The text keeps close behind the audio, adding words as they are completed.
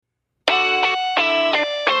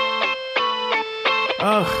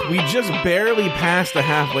Ugh, we just barely passed the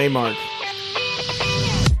halfway mark.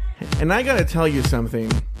 And I gotta tell you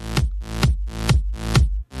something.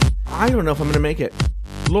 I don't know if I'm gonna make it.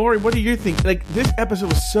 Lori, what do you think? Like, this episode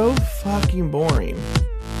was so fucking boring.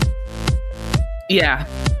 Yeah.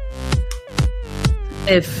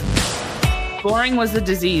 If boring was the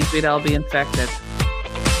disease, we'd all be infected.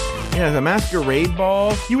 Yeah, the masquerade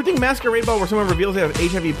ball. You would think masquerade ball where someone reveals they have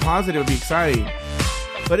HIV positive would be exciting.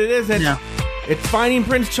 But it isn't. No. It's finding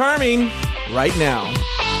Prince Charming right now.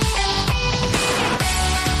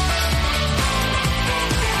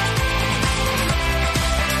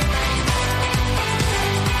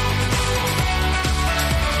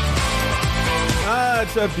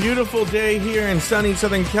 It's a beautiful day here in sunny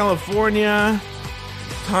Southern California.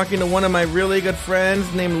 Talking to one of my really good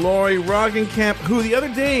friends named Lori Roggenkamp, who the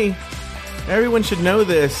other day, everyone should know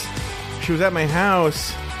this, she was at my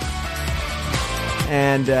house,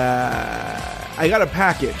 and I got a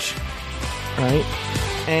package, right?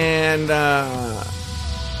 And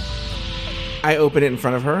I open it in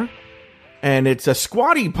front of her, and it's a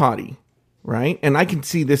squatty potty. Right? And I can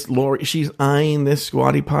see this Lori, she's eyeing this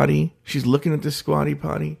squatty potty. She's looking at this squatty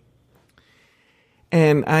potty.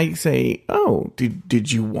 And I say, oh,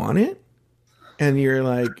 did you want it? And you're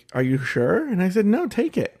like, are you sure? And I said, no,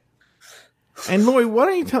 take it. And Lori, why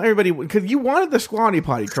don't you tell everybody, because you wanted the squatty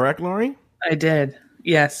potty, correct, Lori? I did.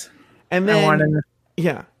 Yes. And then, I wanted it.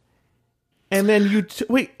 Yeah. And then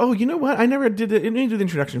wait, oh, you know what? I never did it. Let me do the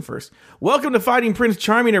introduction first. Welcome to Finding Prince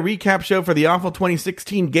Charming, a recap show for the awful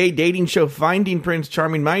 2016 gay dating show Finding Prince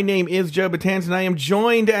Charming. My name is Joe Batanz, and I am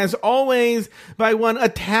joined, as always, by one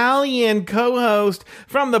Italian co-host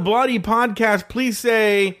from the Bloody Podcast. Please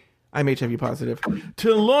say, I'm HIV positive,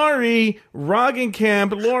 to Lori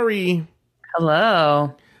Roggenkamp. Lori.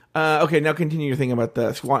 Hello. Okay, now continue your thing about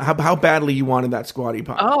the squat. How badly you wanted that squatty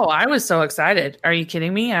potty. Oh, I was so excited. Are you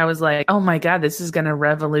kidding me? I was like, oh my God, this is going to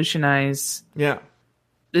revolutionize. Yeah.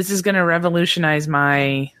 This is going to revolutionize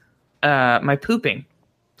my my pooping.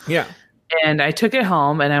 Yeah. And I took it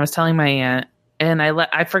home and I was telling my aunt, and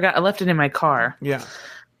I forgot, I left it in my car. Yeah.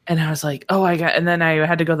 And I was like, oh, and then I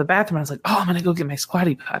had to go to the bathroom. I was like, oh, I'm going to go get my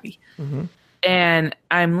squatty potty. Mm-hmm. And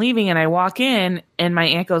I'm leaving and I walk in and my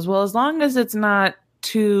aunt goes, well, as long as it's not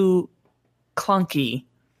too clunky,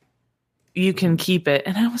 you can keep it.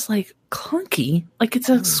 And I was like, clunky? Like, it's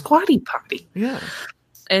a squatty potty. Yeah.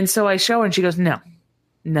 And so I show her and she goes, no.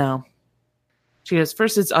 She goes,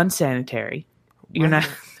 first, it's unsanitary. You're not,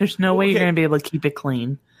 there's no way you're going to be able to keep it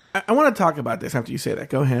clean. I want to talk about this after you say that.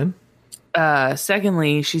 Go ahead.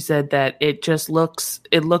 Secondly, she said that it looks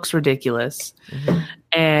ridiculous. Mm-hmm.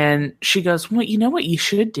 And she goes, well, you know what you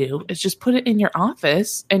should do is just put it in your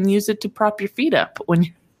office and use it to prop your feet up when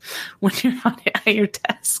you're at your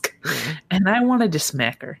desk. Mm-hmm. And I wanted to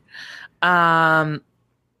smack her. And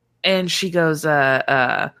she goes,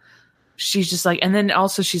 she's just like, and then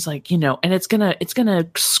also she's like, and it's gonna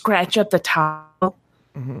scratch up the tile.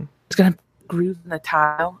 Mm-hmm. It's gonna groove in the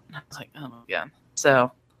tile. And I was like, oh my God.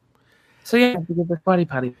 So yeah, to give the squatty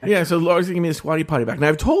potty back. Yeah, so Laura's gonna give me the squatty potty back. Now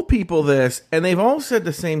I've told people this, and they've all said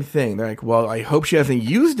the same thing. They're like, "Well, I hope she hasn't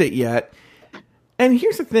used it yet." And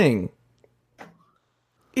here's the thing: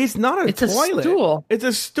 it's not a toilet. A stool. It's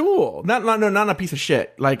a stool. Not a piece of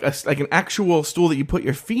shit. Like an actual stool that you put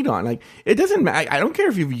your feet on. Like, it doesn't matter. I don't care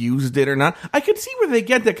if you've used it or not. I could see where they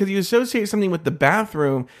get that because you associate something with the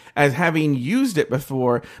bathroom as having used it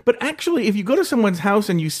before. But actually, if you go to someone's house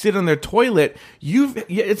and you sit on their toilet,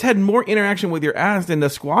 it's had more interaction with your ass than the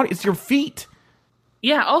squat. It's your feet.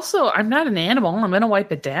 Yeah. Also, I'm not an animal. I'm gonna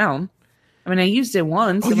wipe it down. I mean, I used it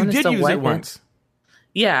once. Oh, you did use it once.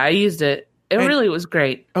 Yeah, I used it. It really was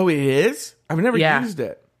great. Oh, it is? I've never used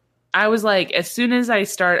it. I was like, as soon as I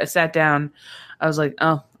sat down, I was like,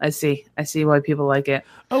 oh, I see why people like it.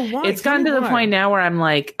 Oh, why? It's gotten to the point now where I'm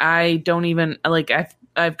like, I don't even, like,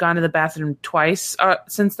 I've gone to the bathroom twice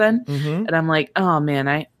since then. Mm-hmm. And I'm like, oh man,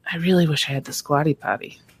 I really wish I had the squatty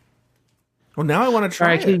potty. Well, now I want to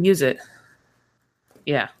try it. I could use it.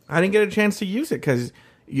 Yeah. I didn't get a chance to use it because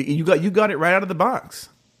you got it right out of the box.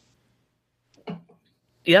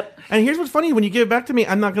 Yep. And here's what's funny: when you give it back to me,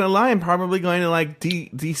 I'm not going to lie. I'm probably going to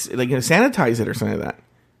sanitize it or something like that.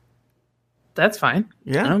 That's fine.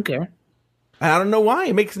 Yeah, I don't care. I don't know why.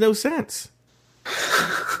 It makes no sense.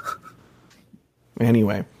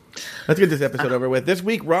 Anyway, Let's get this episode over with. This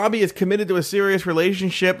week, Robbie is committed to a serious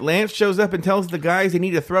relationship. Lance shows up and tells the guys they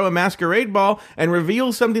need to throw a masquerade ball and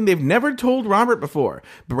reveals something they've never told Robert before.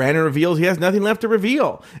 Brandon reveals he has nothing left to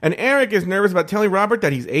reveal. And Eric is nervous about telling Robert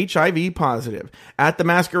that he's HIV positive. At the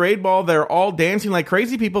masquerade ball, they're all dancing like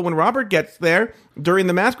crazy people when Robert gets there. During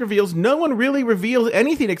the mask reveals, no one really reveals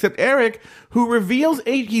anything except Eric, who reveals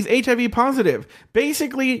he's HIV positive,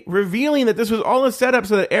 basically revealing that this was all a setup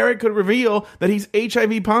so that Eric could reveal that he's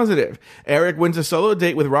HIV positive. Eric wins a solo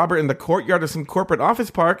date with Robert in the courtyard of some corporate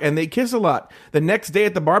office park, and they kiss a lot. The next day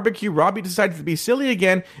at the barbecue, Robbie decides to be silly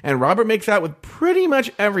again, and Robert makes out with pretty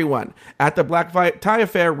much everyone. At the black tie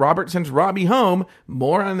affair, Robert sends Robbie home.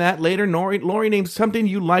 More on that later. Lori names something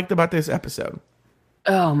you liked about this episode.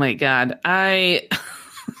 Oh my God. I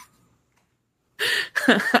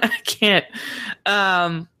can't.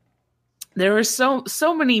 There were so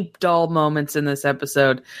many dull moments in this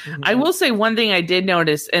episode. Mm-hmm. I will say one thing I did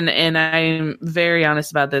notice, and I'm very honest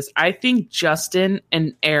about this. I think Justin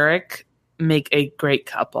and Eric make a great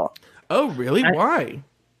couple. Oh, really? Why?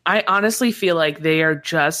 I honestly feel like they are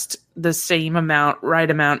just the same right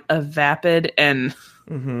amount of vapid and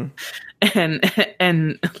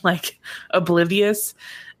and like oblivious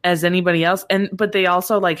as anybody else, but they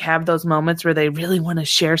also like have those moments where they really want to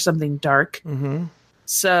share something dark. Mm-hmm.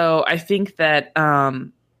 So I think that,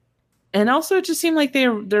 and also it just seemed like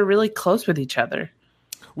they're really close with each other.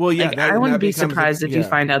 Well, yeah, like, I wouldn't be surprised if you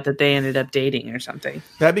find out that they ended up dating or something.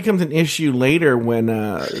 That becomes an issue later when,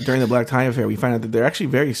 during the black tie affair, we find out that they're actually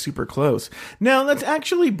very super close. Now, let's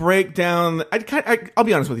actually break down. I'll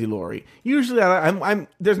be honest with you, Lori. Usually,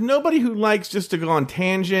 there's nobody who likes just to go on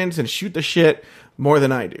tangents and shoot the shit more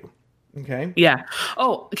than I do. Okay. Yeah.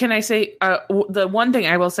 Oh, can I say the one thing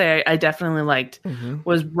I will say I definitely liked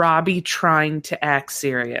was Robbie trying to act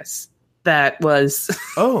serious. That was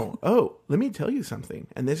oh, let me tell you something.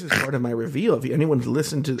 And this is part of my reveal. If anyone's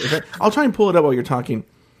listened to I'll try and pull it up while you're talking.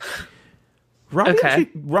 Robbie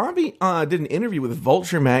did an interview with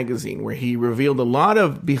Vulture magazine where he revealed a lot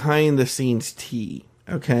of behind the scenes tea.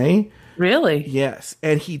 Okay. Really? Yes.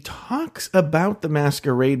 And he talks about the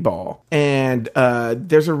masquerade ball. And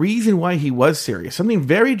there's a reason why he was serious. Something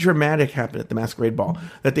very dramatic happened at the masquerade ball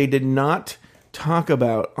that they did not talk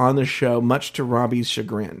about on the show, much to Robbie's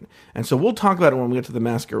chagrin. And so we'll talk about it when we get to the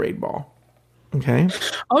masquerade ball. Okay.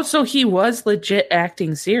 Oh, so he was legit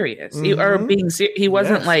acting serious. Or being he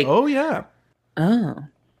wasn't like, oh yeah. Oh,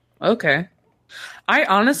 okay. I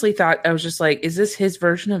honestly thought, I was just like, is this his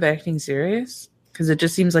version of acting serious? Because it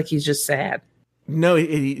just seems like he's just sad. No,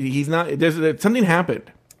 he's not. There's something happened.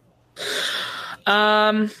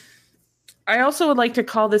 I also would like to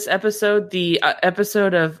call this episode the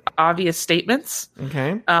episode of obvious statements.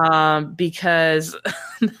 Okay. Because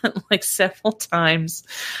like several times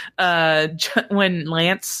when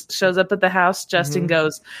Lance shows up at the house, Justin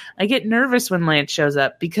goes, I get nervous when Lance shows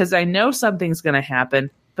up because I know something's going to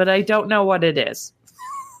happen, but I don't know what it is.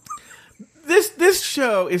 This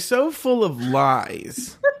show is so full of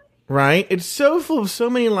lies, right? It's so full of so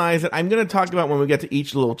many lies that I'm going to talk about when we get to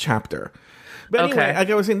each little chapter. But anyway, like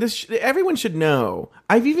I was saying, everyone should know.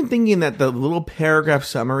 I've even thinking that the little paragraph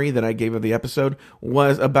summary that I gave of the episode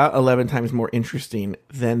was about 11 times more interesting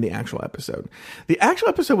than the actual episode. The actual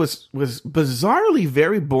episode was bizarrely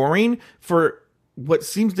very boring for what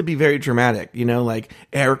seems to be very dramatic. You know, like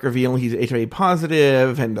Eric revealing he's HIV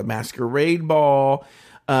positive and the masquerade ball.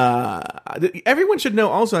 Everyone should know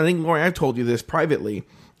also, I think, Lori, I've told you this privately,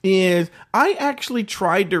 is I actually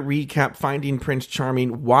tried to recap Finding Prince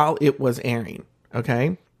Charming while it was airing.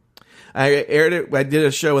 Okay, I aired it. I did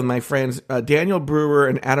a show with my friends Daniel Brewer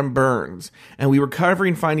and Adam Burns, and we were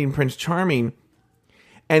covering Finding Prince Charming,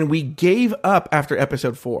 and we gave up after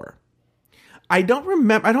episode 4. I don't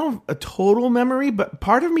remember. I don't have a total memory, but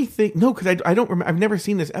part of me because I don't remember. I've never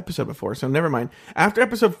seen this episode before, so never mind. After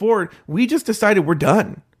episode 4, we just decided we're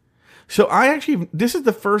done. So this is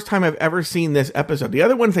the first time I've ever seen this episode. The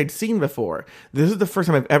other ones I'd seen before. This is the first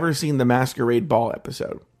time I've ever seen the Masquerade Ball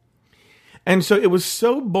episode. And so it was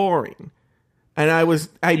so boring. And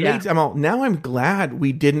now I'm glad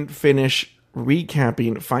we didn't finish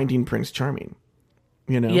recapping Finding Prince Charming.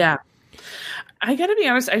 You know? Yeah. I gotta be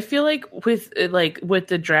honest, I feel like with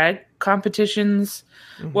the drag competitions,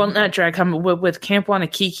 well, not drag with Camp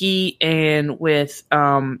Wanakiki and with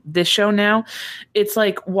this show now, it's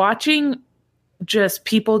like watching just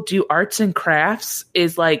people do arts and crafts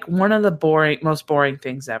is like one of the most boring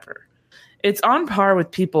things ever. It's on par with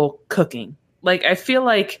people cooking. Like, I feel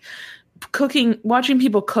like watching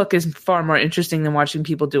people cook is far more interesting than watching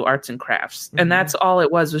people do arts and crafts. Mm-hmm. And that's all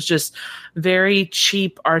it was just very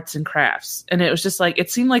cheap arts and crafts. And it was just like,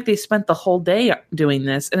 it seemed like they spent the whole day doing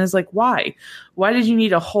this. And it's like, why did you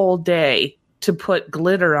need a whole day to put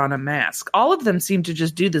glitter on a mask? All of them seem to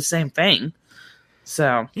just do the same thing.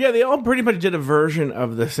 So yeah, they all pretty much did a version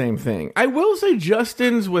of the same thing. I will say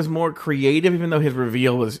Justin's was more creative, even though his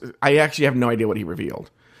reveal was, I actually have no idea what he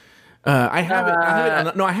revealed. I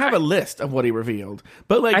have a list of what he revealed,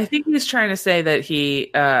 but like I think he's trying to say that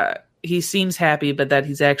he seems happy, but that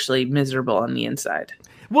he's actually miserable on the inside.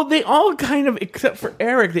 Well, they all kind of, except for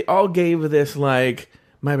Eric, they all gave this like,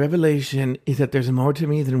 my revelation is that there's more to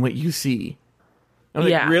me than what you see. I'm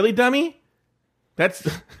like, really, dummy? That's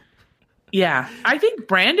yeah. I think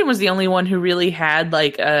Brandon was the only one who really had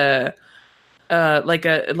like a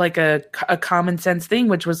common sense thing,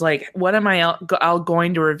 which was like, what am I all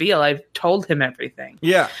going to reveal? I've told him everything.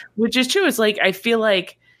 Yeah. Which is true. It's like, I feel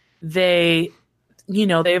like they've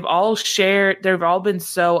all been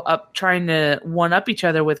so up trying to one up each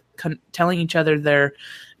other with telling each other their,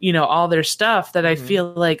 all their stuff that I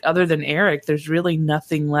feel like other than Eric, there's really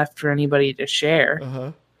nothing left for anybody to share.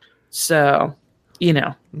 Uh-huh. So,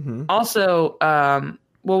 also,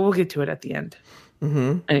 we'll get to it at the end.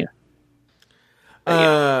 Mm-hmm.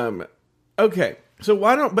 Anyway. Okay. So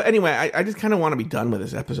but anyway, I just kind of want to be done with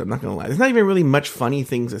this episode. I'm not going to lie. There's not even really much funny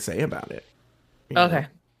things to say about it. Okay.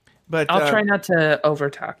 But I'll try not to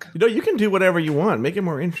overtalk. You can do whatever you want. Make it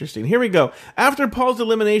more interesting. Here we go. After Paul's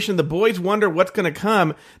elimination, the boys wonder what's going to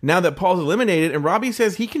come now that Paul's eliminated, and Robbie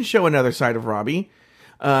says he can show another side of Robbie,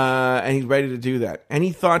 and he's ready to do that.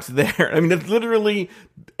 Any thoughts there? I mean, that's literally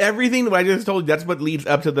everything that I just told you. That's what leads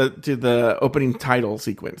up to the opening title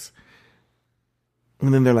sequence.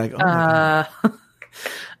 And then they're like, oh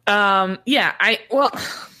yeah,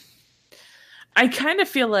 I kind of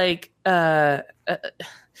feel like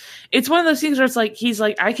it's one of those things where it's like he's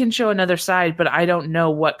like, I can show another side, but I don't know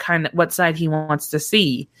what side he wants to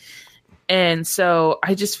see. And so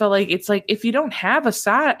I just felt like it's like, if you don't have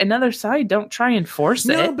another side, don't try and force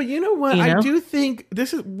it. No, but you know what? I do think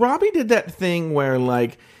Robbie did that thing where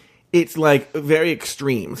like, it's like very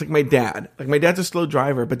extreme. It's like my dad. Like my dad's a slow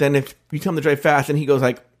driver, but then if you tell him to drive fast, and he goes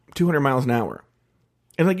like 200 miles an hour.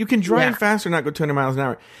 And like you can drive fast or not go 200 miles an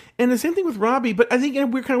hour. And the same thing with Robbie, but I think in a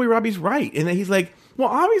weird kind of way Robbie's right. And that he's like, well,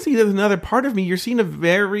 obviously there's another part of me. You're seeing a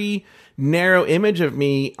very narrow image of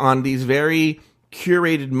me on these very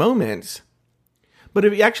curated moments. But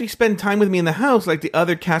if you actually spend time with me in the house like the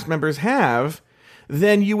other cast members have,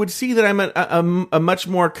 then you would see that I'm a much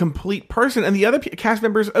more complete person. And the other cast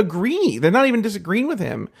members agree. They're not even disagreeing with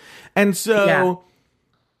him. And so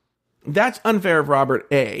that's unfair of Robert,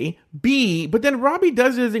 A. B, but then Robbie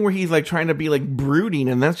does this thing where he's like trying to be like brooding,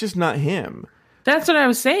 and that's just not him. That's what I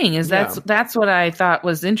was saying, that's what I thought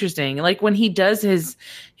was interesting. Like when he does his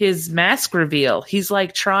mask reveal, he's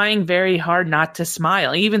like trying very hard not to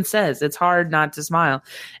smile. He even says it's hard not to smile.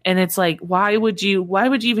 And it's like, why would you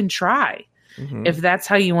even try? If that's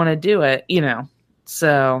how you want to do it,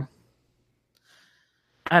 so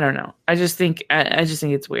I don't know. I just think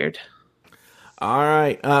it's weird. All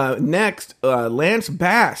right. Next, Lance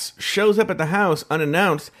Bass shows up at the house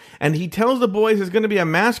unannounced, and he tells the boys there's going to be a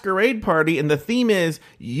masquerade party, and the theme is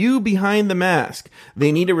you behind the mask.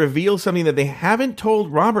 They need to reveal something that they haven't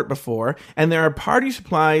told Robert before, and there are party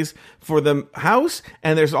supplies for the house,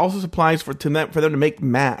 and there's also supplies for them to make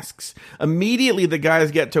masks. Immediately, the guys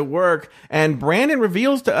get to work, and Brandon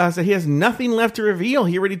reveals to us that he has nothing left to reveal.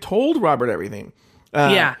 He already told Robert everything.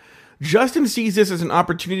 Justin sees this as an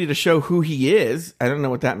opportunity to show who he is. I don't know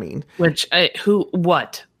what that means.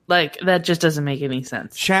 What? Like, that just doesn't make any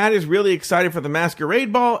sense. Chad is really excited for the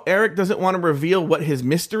masquerade ball. Eric doesn't want to reveal what his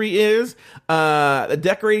mystery is. The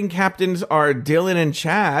decorating captains are Dylan and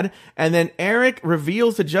Chad. And then Eric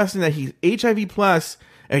reveals to Justin that he's HIV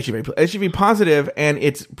positive, and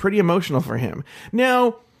it's pretty emotional for him.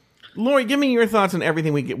 Now, Lori, give me your thoughts on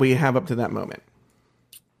everything we have up to that moment.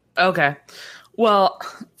 Okay. Well,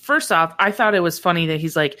 first off, I thought it was funny that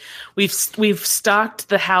he's like, we've stocked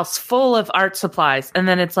the house full of art supplies, and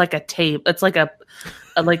then it's like a table. It's like a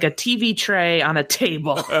TV tray on a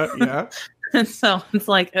table. Yeah. And so it's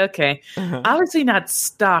like, okay, obviously not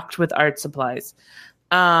stocked with art supplies.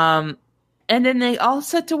 And then they all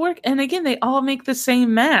set to work, and again, they all make the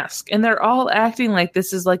same mask, and they're all acting like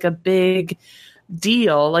this is like a big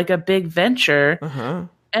deal, like a big venture.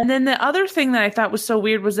 And then the other thing that I thought was so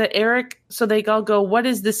weird was that Eric, so they all go, what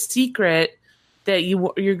is the secret that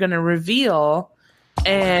you're going to reveal?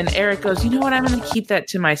 And Eric goes, you know what? I'm going to keep that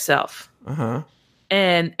to myself.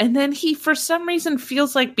 And then he, for some reason,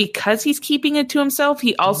 feels like because he's keeping it to himself,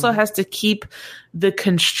 he also has to keep the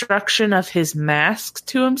construction of his mask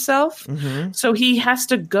to himself. So he has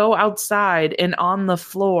to go outside and on the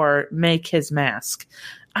floor make his mask.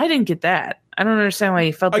 I didn't get that. I don't understand why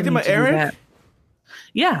he felt the need to do that.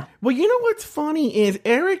 Yeah. Well, you know what's funny is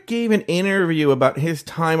Eric gave an interview about his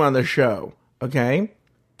time on the show, okay?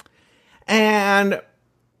 And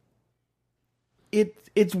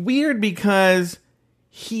it's weird because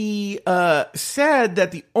he said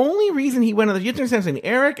that the only reason he went on the, you have to understand something,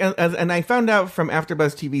 Eric, and I found out from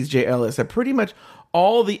AfterBuzz TV's Jay Ellis that pretty much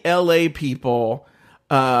all the LA people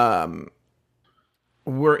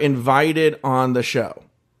were invited on the show.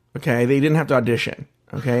 Okay, they didn't have to audition.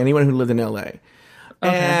 Okay, anyone who lived in LA. Okay.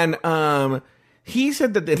 And he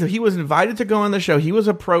said that he was invited to go on the show. He was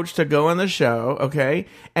approached to go on the show, okay?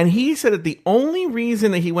 And he said that the only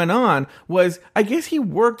reason that he went on was, I guess he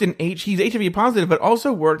worked in he's HIV positive, but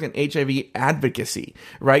also worked in HIV advocacy,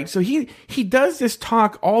 right? So he does this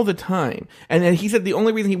talk all the time. And then he said the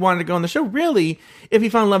only reason he wanted to go on the show, really, if he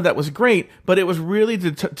found love, that was great, but it was really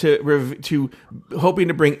to hoping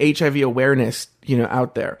to bring HIV awareness,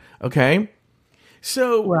 out there, okay?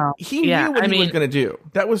 So he knew what he was going to do.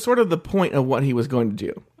 That was sort of the point of what he was going to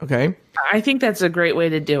do. Okay, I think that's a great way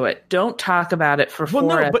to do it. Don't talk about it for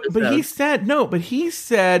 4 episodes. But he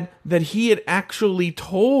said that he had actually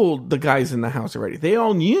told the guys in the house already. They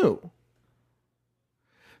all knew.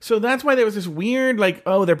 So that's why there was this weird,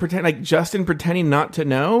 they're pretending, Justin pretending not to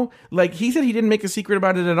know. Like, he said he didn't make a secret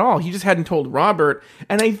about it at all. He just hadn't told Robert.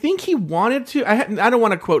 And I think he wanted to. I don't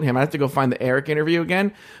want to quote him. I have to go find the Eric interview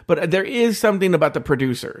again. But there is something about the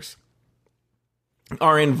producers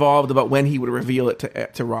are involved about when he would reveal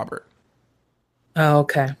it to Robert. Oh,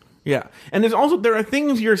 okay. Yeah. And there are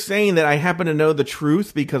things you're saying that I happen to know the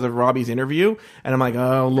truth because of Robbie's interview. And I'm like,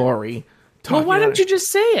 oh, Lori. Well, why don't you just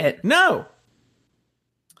say it? No.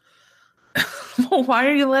 Well, why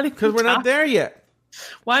are you letting me talk? Because we're not there yet.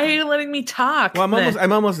 Why are you letting me talk? Well,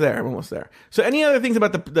 I'm almost there. So any other things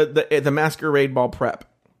about the masquerade ball prep?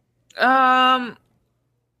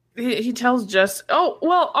 He tells Justin. Oh,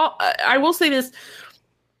 well, I will say this.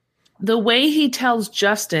 The way he tells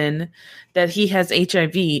Justin that he has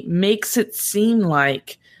HIV makes it seem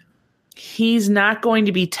like he's not going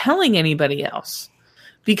to be telling anybody else.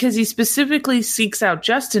 Because he specifically seeks out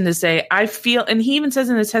Justin to say, I feel, and he even says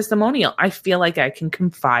in his testimonial, I feel like I can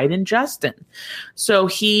confide in Justin. So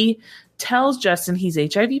he tells Justin he's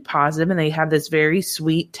HIV positive, and they have this very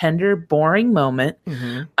sweet, tender, boring moment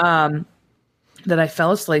that I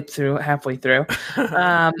fell asleep through halfway through.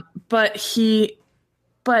 And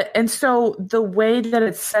so the way that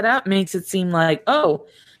it's set up makes it seem like,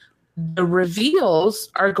 the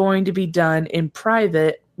reveals are going to be done in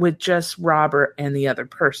private with just Robert and the other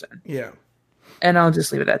person. Yeah. And I'll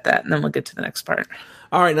just leave it at that, and then we'll get to the next part.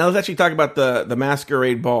 All right, now let's actually talk about the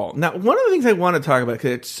masquerade ball. Now, one of the things I want to talk about,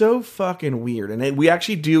 because it's so fucking weird, and we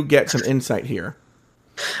actually do get some insight here.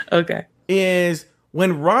 Okay. Is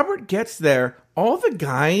when Robert gets there, all the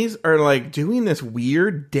guys are, doing this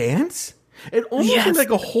weird dance. It almost seems like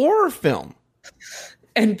a horror film.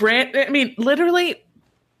 And I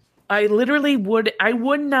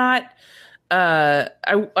would not... what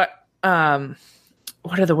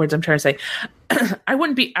are the words I'm trying to say? I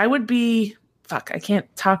would be, fuck, I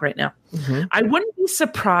can't talk right now. I wouldn't be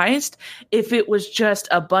surprised if it was just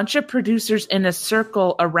a bunch of producers in a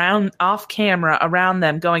circle off camera around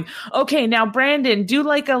them going, okay, now Brandon, do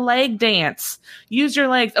like a leg dance. Use your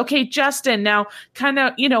legs. Okay, Justin, now kind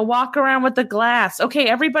of, walk around with the glass. Okay,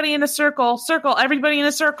 everybody in a circle, everybody in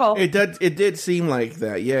a circle. It did seem like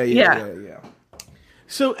that. Yeah.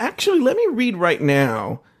 So actually, let me read right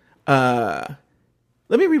now the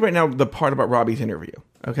part about Robbie's interview,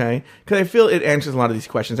 okay? Because I feel it answers a lot of these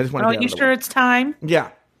questions. I just want to get you sure it's time? Yeah.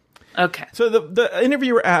 Okay. So the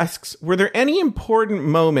interviewer asks, were there any important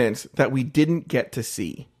moments that we didn't get to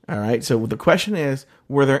see? All right. So the question is,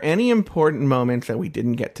 were there any important moments that we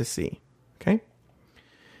didn't get to see? Okay.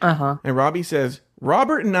 Uh-huh. And Robbie says,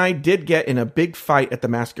 Robert and I did get in a big fight at the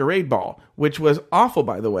masquerade ball, which was awful,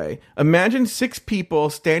 by the way. Imagine 6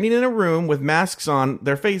 people standing in a room with masks on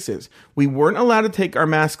their faces. We weren't allowed to take our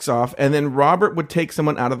masks off, and then Robert would take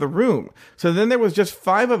someone out of the room. So then there was just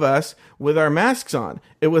 5 of us with our masks on.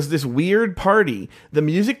 It was this weird party. The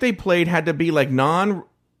music they played had to be had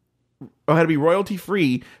to be royalty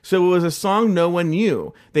free, so it was a song no one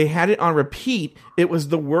knew. They had it on repeat. It was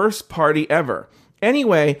the worst party ever.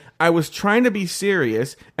 Anyway, I was trying to be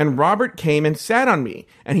serious, and Robert came and sat on me,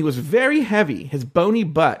 and he was very heavy, his bony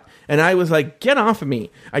butt, and I was like, get off of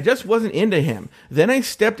me. I just wasn't into him. Then I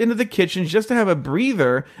stepped into the kitchen just to have a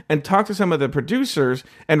breather and talk to some of the producers,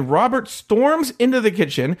 and Robert storms into the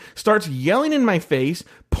kitchen, starts yelling in my face,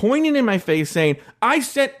 pointing in my face, saying, I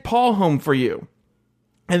sent Paul home for you,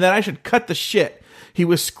 and that I should cut the shit. He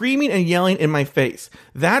was screaming and yelling in my face.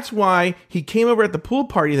 That's why he came over at the pool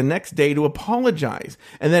party the next day to apologize.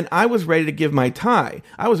 And then I was ready to give my tie.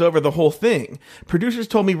 I was over the whole thing. Producers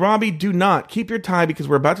told me, Robbie, do not. Keep your tie because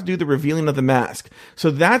we're about to do the revealing of the mask.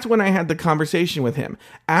 So that's when I had the conversation with him.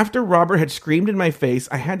 After Robert had screamed in my face,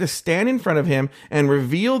 I had to stand in front of him and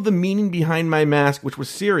reveal the meaning behind my mask, which was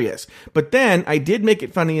serious. But then I did make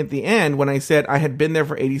it funny at the end when I said I had been there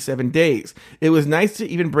for 87 days. It was nice to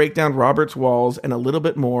even break down Robert's walls and a little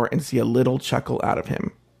bit more and see a little chuckle out of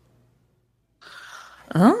him.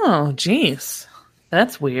 Oh, jeez.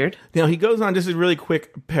 That's weird. Now, he goes on just a really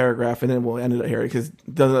quick paragraph, and then we'll end it here, because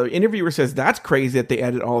the interviewer says that's crazy that they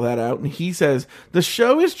edit all that out, and he says, the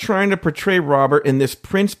show is trying to portray Robert in this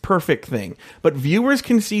Prince Perfect thing, but viewers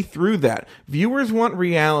can see through that. Viewers want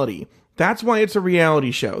reality. That's why it's a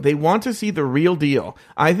reality show. They want to see the real deal.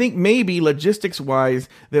 I think maybe logistics-wise,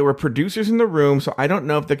 there were producers in the room, so I don't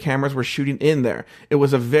know if the cameras were shooting in there. It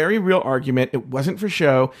was a very real argument. It wasn't for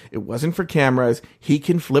show. It wasn't for cameras. He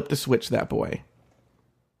can flip the switch, that boy.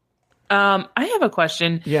 I have a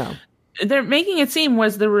question. Yeah. They're making it seem,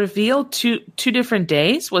 was the reveal two different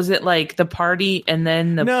days? Was it like the party and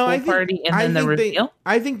then the pool party and then the reveal?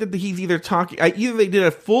 I think that he's either talking, either they did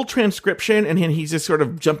a full transcription and he's just sort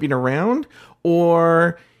of jumping around,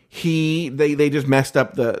 or they just messed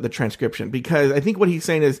up the transcription, because I think what he's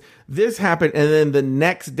saying is this happened, and then the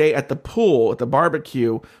next day at the pool, at the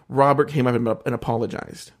barbecue, Robert came up and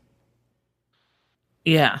apologized.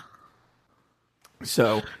 Yeah.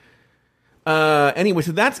 So... anyway,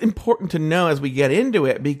 so that's important to know as we get into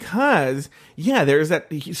it, because there's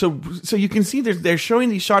that. So you can see they're showing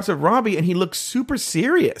these shots of Robbie, and he looks super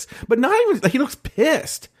serious, but not even. He looks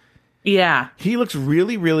pissed. Yeah, he looks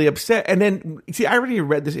really, really upset. And then see, I already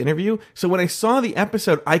read this interview, so when I saw the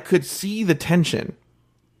episode, I could see the tension.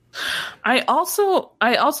 I also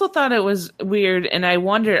thought it was weird, and I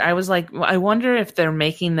wonder if they're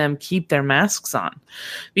making them keep their masks on,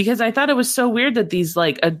 because I thought it was so weird that these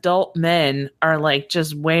like adult men are like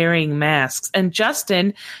just wearing masks, and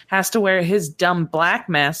Justin has to wear his dumb black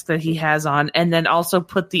mask that he has on, and then also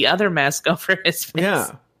put the other mask over his face.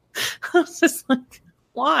 Yeah, I was just like,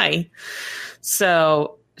 why?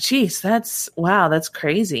 So, geez, that's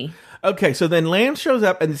crazy. Okay, so then Lance shows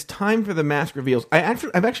up, and it's time for the mask reveals. I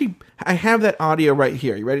have that audio right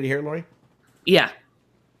here. You ready to hear it, Lori? Yeah.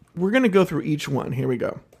 We're going to go through each one. Here we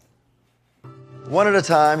go. One at a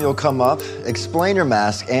time, you'll come up, explain your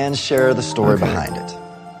mask, and share the story behind it.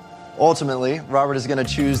 Ultimately, Robert is going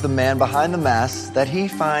to choose the man behind the mask that he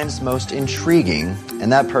finds most intriguing,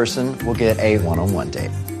 and that person will get a one-on-one date.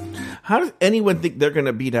 How does anyone think they're going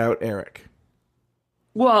to beat out Eric?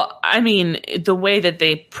 Well, I mean, the way that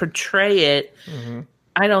they portray it,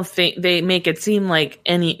 I don't think they make it seem like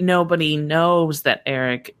nobody knows that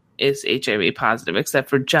Eric is HIV positive except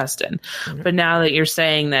for Justin. Mm-hmm. But now that you're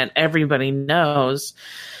saying that everybody knows,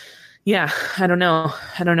 I don't know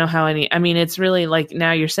how I mean, it's really like,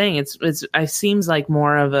 now you're saying it seems like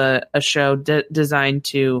more of a show designed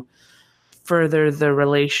to further the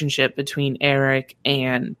relationship between Eric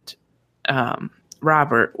and,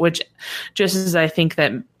 Robert, which just as I think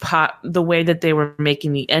that the way that they were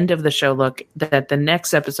making the end of the show look, that the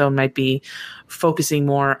next episode might be focusing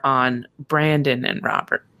more on Brandon and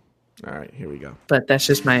Robert. All right, here we go. But that's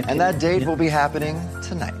just my opinion. And that date will be happening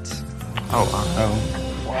tonight. Wow.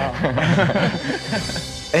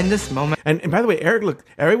 In this moment. And by the way,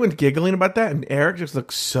 everyone's giggling about that, and Eric just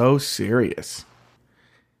looks so serious.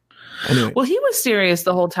 Anyway. Well, he was serious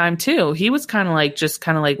the whole time too. He was kind of like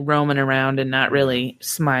roaming around and not really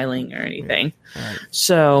smiling or anything. Yeah. Right.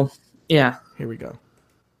 So, yeah. Here we go.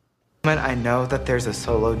 I know that there's a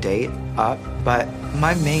solo date up, but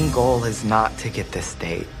my main goal is not to get this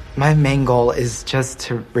date. My main goal is just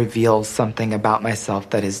to reveal something about myself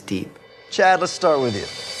that is deep. Chad, let's start with you.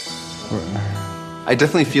 I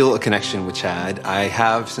definitely feel a connection with Chad. I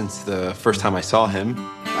have since the first time I saw him.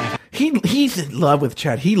 He's in love with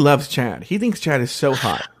Chad. He loves Chad. He thinks Chad is so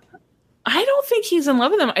hot. I don't think he's in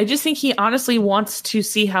love with him. I just think he honestly wants to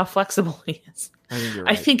see how flexible he is.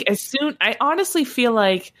 I think you're right. I honestly feel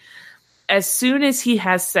like as soon as he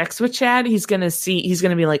has sex with Chad, he's gonna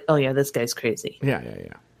be like, oh yeah, this guy's crazy. Yeah.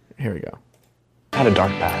 Here we go. I had a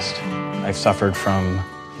dark past. I've suffered from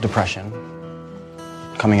depression,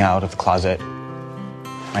 coming out of the closet,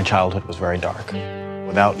 My childhood was very dark.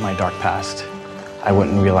 Without my dark past, I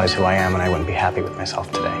wouldn't realize who I am and I wouldn't be happy with myself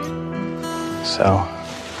today. So,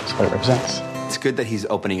 that's what it represents. It's good that he's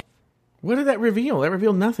opening. What did that reveal? That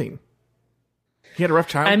revealed nothing. He had a rough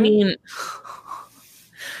childhood?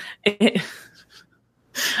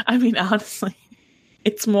 I mean, honestly,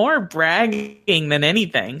 it's more bragging than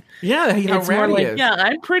anything. Yeah, it's more like, yeah,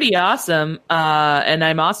 I'm pretty awesome, and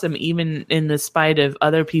I'm awesome even in the spite of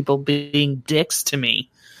other people being dicks to me.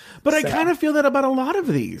 But I kind of feel that about a lot of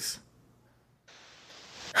these.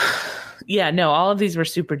 Yeah, no, all of these were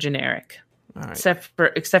super generic, all right.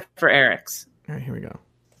 except for Eric's. All right, here we go.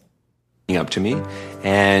 Up to me,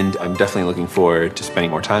 and I'm definitely looking forward to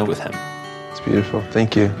spending more time with him. It's beautiful.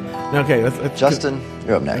 Thank you. Okay, let's Justin,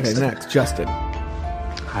 you're up next. Okay, next, Justin.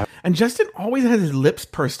 And Justin always has his lips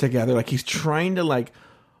pursed together, like he's trying to like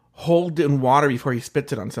hold in water before he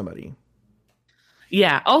spits it on somebody.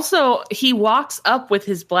 Yeah. Also, he walks up with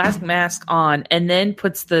his black mask on and then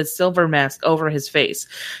puts the silver mask over his face.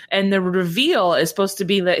 And the reveal is supposed to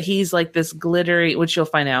be that he's like this glittery, which you'll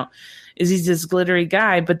find out, is he's this glittery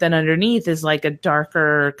guy, but then underneath is like a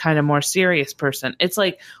darker, kind of more serious person. It's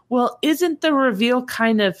like, well, isn't the reveal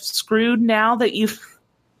kind of screwed now that you've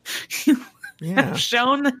have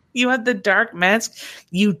shown that you have the dark mask,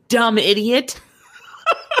 you dumb idiot?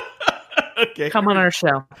 Okay. Come on our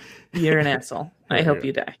show. You're an asshole. I hope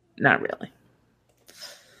you die. Not really.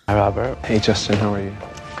 Hi, Robert. Hey, Justin. How are you?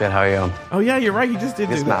 Good. How are you? Oh, yeah, you're right. You just did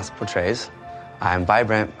This mask portrays I'm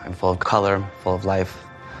vibrant, I'm full of color, full of life,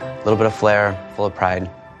 a little bit of flair, full of pride,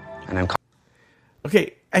 and I'm...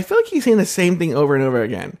 Okay, I feel like he's saying the same thing over and over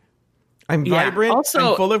again. I'm vibrant,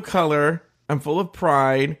 also, I'm full of color, I'm full of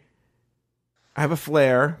pride, I have a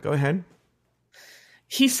flair. Go ahead.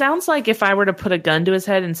 He sounds like if I were to put a gun to his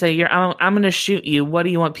head and say, I'm going to shoot you. What do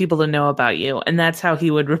you want people to know about you? And that's how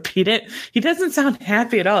he would repeat it. He doesn't sound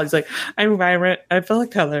happy at all. He's like, I'm vibrant. I'm full of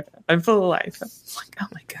color. I'm full of life. I'm like, oh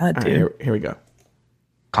my God, dude. Right, here we go.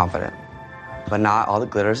 Confident. But not all that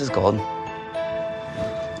glitters is gold.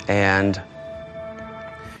 And...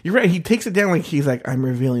 You're right. He takes it down like he's like, I'm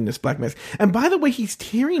revealing this black mask. And by the way, he's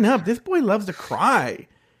tearing up. This boy loves to cry.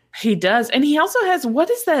 He does. And he also has, what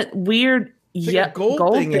is that weird... Like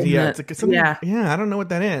gold thing. Yeah, yeah. I don't know what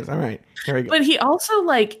that is. All right, here we go. But he also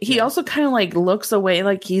also kind of like looks away,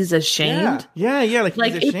 like he's ashamed. Yeah, like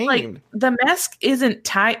he's ashamed. Like the mask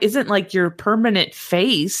isn't like your permanent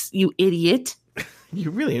face, you idiot.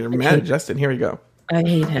 You really are mad at Justin. Here we go. I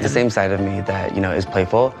hate him. The same side of me that is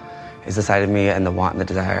playful is the side of me and the want and the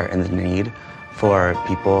desire and the need for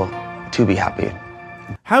people to be happy.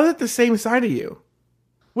 How is it the same side of you?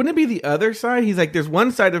 Wouldn't it be the other side? He's like, there's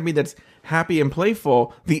one side of me that's happy and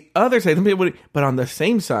playful. The other side, but on the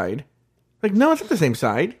same side. Like, no, it's not the same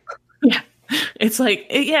side. Yeah. It's like,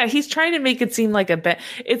 he's trying to make it seem like a bet.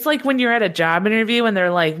 It's like when you're at a job interview and they're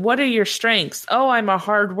like, what are your strengths? Oh, I'm a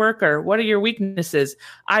hard worker. What are your weaknesses?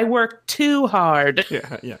 I work too hard.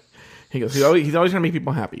 Yeah. He goes, he's always trying to make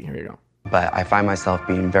people happy. Here you go. But I find myself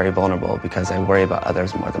being very vulnerable because I worry about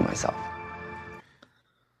others more than myself.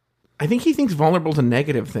 I think he thinks vulnerable is a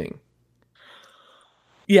negative thing.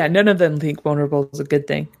 Yeah, none of them think vulnerable is a good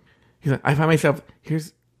thing. He's like, I find myself, I'm going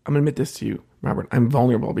to admit this to you, Robert. I'm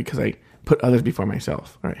vulnerable because I put others before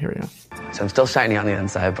myself. All right, here we go. So I'm still shiny on the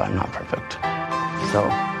inside, but I'm not perfect. So.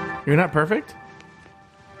 You're not perfect?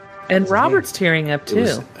 And Robert's tearing up, too. It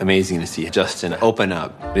was amazing to see Justin open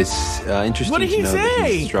up. It's interesting to know that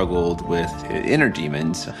he struggled with inner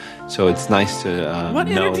demons. So it's nice to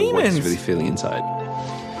know what he's really feeling inside.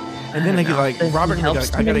 And then he's like, Robert,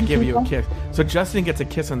 I got to give you a kiss. So Justin gets a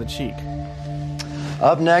kiss on the cheek.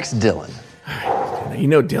 Up next, Dylan. You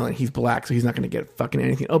know Dylan, he's black, so he's not going to get fucking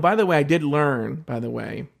anything. Oh, by the way, I did learn, and I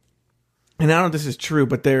don't know if this is true,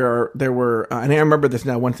 but there were, and I remember this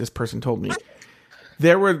now once this person told me,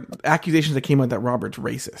 there were accusations that came out that Robert's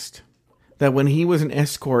racist. That when he was an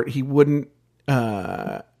escort, he wouldn't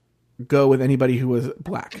go with anybody who was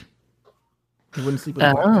black. He wouldn't sleep with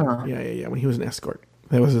a black. Yeah, when he was an escort.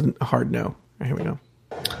 That was a hard no. Right, here we go.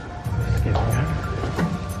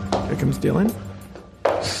 Here comes Dylan.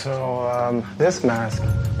 So, this mask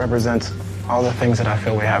represents all the things that I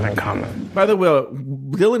feel we have in common. By the way,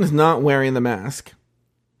 Dylan is not wearing the mask.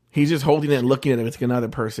 He's just holding it and looking at it like another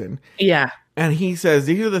person. Yeah. And he says,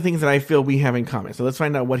 these are the things that I feel we have in common. So let's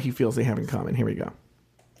find out what he feels they have in common. Here we go.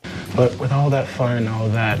 But with all that fun and all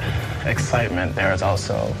that excitement, there is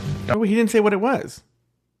also... Oh, he didn't say what it was.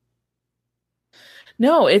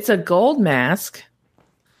 No, it's a gold mask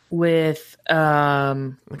with like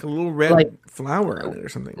a little red flower on it or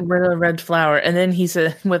something. Red flower. And then he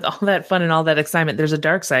said, with all that fun and all that excitement, there's a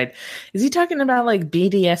dark side. Is he talking about like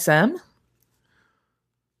BDSM?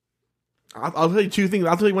 I'll tell you two things.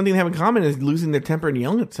 I'll tell you one thing they have in common is losing their temper and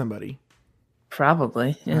yelling at somebody.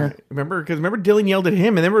 Probably, yeah. Right. Remember Dylan yelled at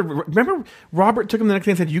him, and then remember Robert took him the next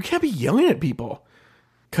day and said, "You can't be yelling at people."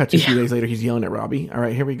 Cut to a few days later, he's yelling at Robbie. All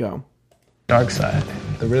right, here we go. Dark side.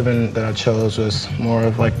 The ribbon that I chose was more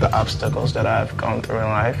of like the obstacles that I've gone through in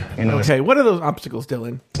life. Okay, what are those obstacles,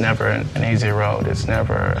 Dylan? It's never an easy road. It's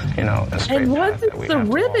never, a straight and path. And what's the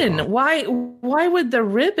ribbon? Why would the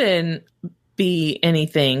ribbon be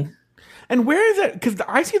anything? And where is it? Because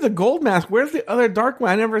I see the gold mask. Where's the other dark one?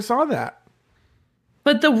 I never saw that.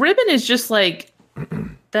 But the ribbon is just like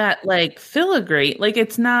that, like filigree. Like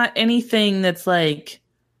it's not anything that's like.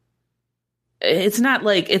 It's not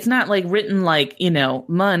like written like,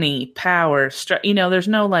 money, power, there's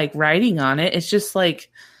no like writing on it. It's just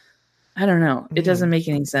like, I don't know. It doesn't make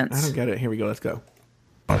any sense. I don't get it. Here we go. Let's go.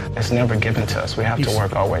 It's never given to us. We have to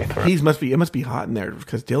work our way through. It must be hot in there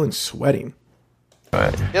because Dylan's sweating.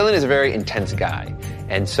 But Dylan is a very intense guy.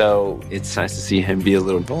 And so it's nice to see him be a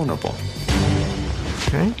little vulnerable.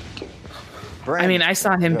 Okay. I mean, I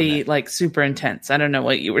saw him be like super intense. I don't know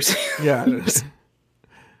what you were saying. Yeah.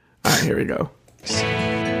 All right, here we go.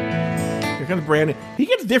 Here comes Brandon. He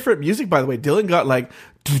gets different music, by the way. Dylan got like,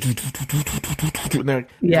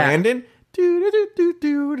 Brandon.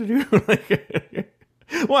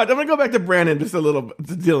 Watch, I'm gonna go back to Brandon just a little.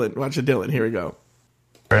 To Dylan, watch it, Dylan. Here we go.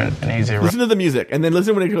 An easy road. Listen to the music, and then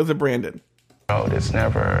listen when it goes to Brandon. It's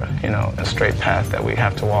never, a straight path that we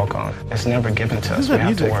have to walk on. It's never given to us. We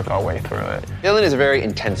have to work our way through it. Dylan is a very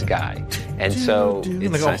intense guy, and so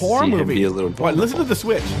it's like nice a horror to see movie. Him be a little vulnerable. Listen to the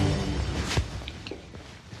switch.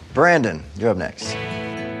 Brandon, you're up next.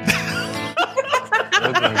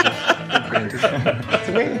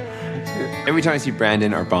 Every time I see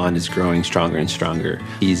Brandon, our bond is growing stronger and stronger.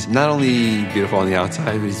 He's not only beautiful on the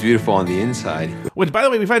outside, but he's beautiful on the inside. Which, by the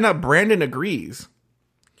way, we find out Brandon agrees.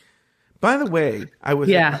 By the way, I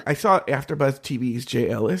saw AfterBuzz TV's Jay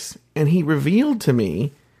Ellis, and he revealed to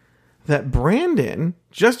me that Brandon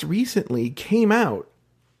just recently came out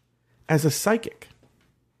as a psychic.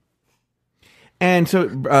 And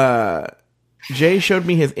so Jay showed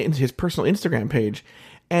me his personal Instagram page,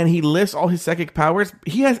 and he lists all his psychic powers.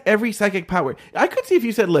 He has every psychic power. I could see if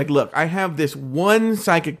you said, like, look, I have this one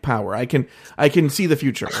psychic power. I can see the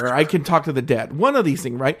future, or I can talk to the dead. One of these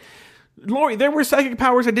things, right? Lori, there were psychic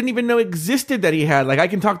powers I didn't even know existed that he had. Like, I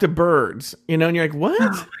can talk to birds, and you're like, what? Oh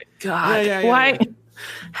my God. Yeah. Why?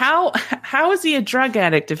 How is he a drug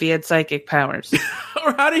addict if he had psychic powers?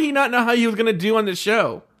 Or how did he not know how he was going to do on the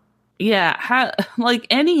show? Yeah, how, like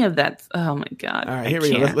any of that. Oh my God. All right, here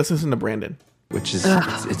we go. Let's listen to Brandon. Which is,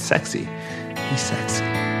 it's sexy. He's sexy.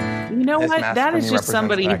 You know what? That is just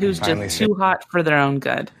somebody who's just too hot for their own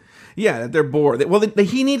good. Yeah, they're bored. Well,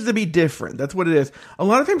 he needs to be different. That's what it is. A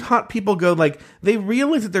lot of times hot people go like, they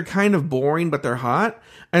realize that they're kind of boring, but they're hot.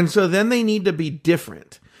 And so then they need to be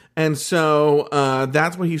different. And so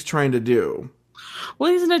that's what he's trying to do.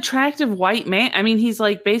 Well, he's an attractive white man. I mean, he's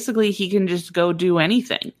like, basically he can just go do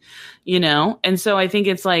anything, And so I think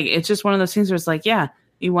it's like, it's just one of those things where it's like, yeah,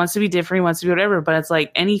 he wants to be different. He wants to be whatever. But it's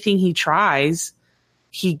like anything he tries,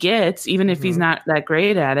 he gets, even if he's not that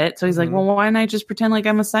great at it. So he's like, well, why not just pretend like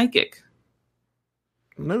I'm a psychic?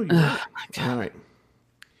 No, you're not. All right.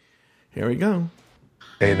 Here we go.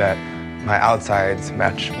 Say that my outsides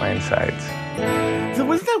match my insides. So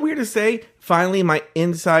wasn't that weird to say? Finally, my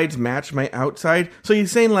insides match my outside. So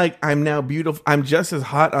he's saying like, I'm now beautiful. I'm just as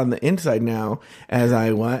hot on the inside now as I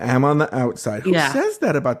am on the outside. Who says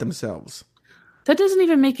that about themselves? That doesn't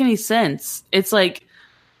even make any sense. It's like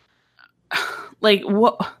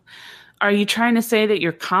what? Are you trying to say that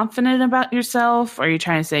you're confident about yourself? Are you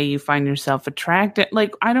trying to say you find yourself attractive?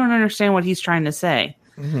 Like, I don't understand what he's trying to say.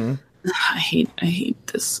 Mm-hmm. I hate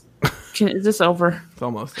this. Is this over? It's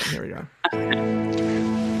almost done. Here we go.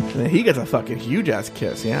 And then he gets a fucking huge ass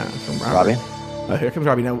kiss. Yeah. From Robbie. Here comes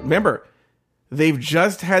Robbie. Now, remember, they've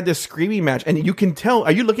just had this screaming match, and you can tell.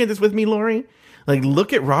 Are you looking at this with me, Lori? Like,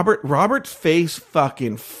 look at Robert. Robert's face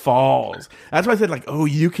fucking falls. That's why I said, like, oh,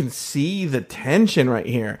 you can see the tension right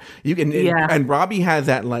here. You can, and Robbie has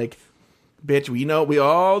that, like, bitch, we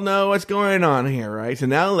all know what's going on here, right? So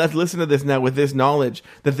now let's listen to this now with this knowledge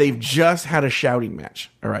that they've just had a shouting match.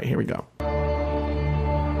 All right, here we go.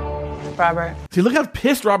 Robert. See, look how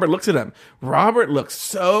pissed Robert looks at him. Robert looks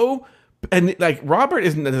so, and like Robert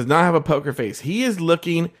does not have a poker face. He is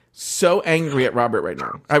looking so angry at Robert right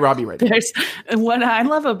now. Robbie right now. What I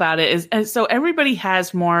love about it is, so everybody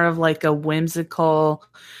has more of like a whimsical,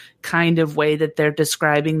 kind of way that they're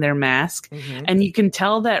describing their mask. Mm-hmm. And you can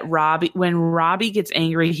tell that when Robbie gets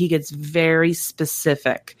angry, he gets very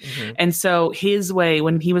specific. Mm-hmm. And so his way,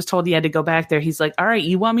 when he was told he had to go back there, he's like, all right,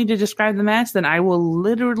 you want me to describe the mask? Then I will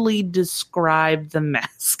literally describe the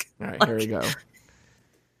mask. All right, here we go.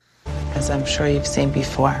 As I'm sure you've seen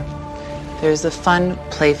before, there's a fun,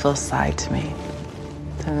 playful side to me.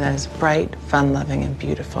 Something that is bright, fun-loving, and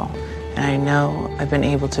beautiful. And I know I've been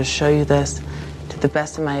able to show you this to the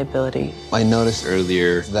best of my ability. I noticed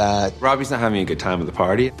earlier that Robbie's not having a good time at the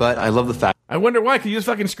party, but I love the fact... I wonder why, because you just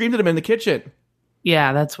fucking screamed at him in the kitchen.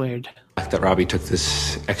 Yeah, that's weird. The fact that Robbie took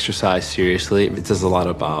this exercise seriously, it says a lot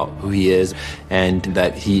about who he is, and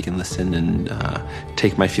that he can listen and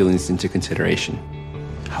take my feelings into consideration.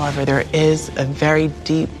 However, there is a very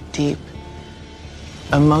deep, deep,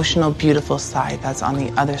 emotional, beautiful side that's on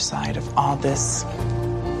the other side of all this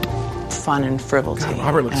fun and frivolity. God,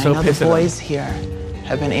 Robert looks and so I know pissed the boys here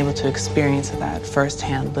have been able to experience that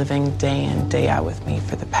firsthand, living day in, day out with me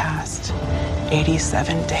for the past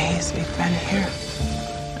 87 days we've been here.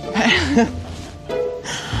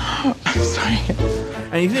 I'm sorry.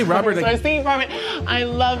 And you think Robert... I was thinking, Robert, I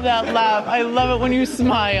love that laugh. I love it when you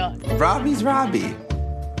smile. Robbie's Robbie.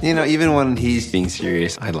 You know, even when he's being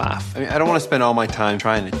serious, I laugh. I mean, I don't want to spend all my time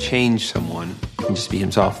trying to change someone and just be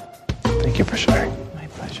himself. Thank you for sharing. My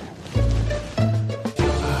pleasure.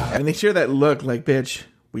 And they share that look like, bitch,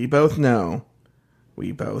 we both know.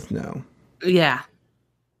 We both know. Yeah.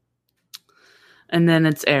 And then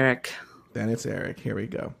it's Eric. Here we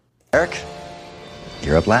go. Eric,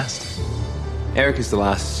 you're up last. Eric is the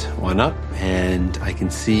last one up, and I can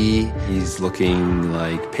see he's looking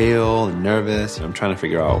like pale and nervous. I'm trying to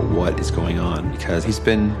figure out what is going on because he's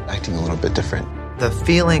been acting a little bit different. The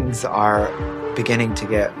feelings are beginning to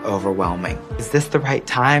get overwhelming. Is this the right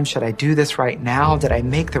time? Should I do this right now? Did I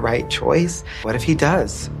make the right choice? What if he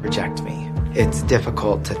does reject me? It's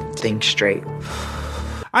difficult to think straight.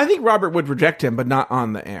 I think Robert would reject him, but not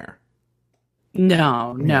on the air.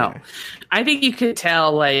 No. Yeah. I think you could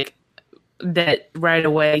tell, like, that right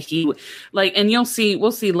away he like, and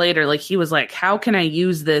we'll see later, like he was like, how can I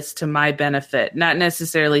use this to my benefit? Not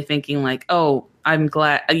necessarily thinking like, oh, I'm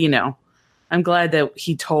glad that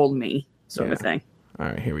he told me sort of thing. All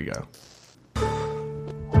right, here we go.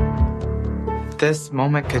 This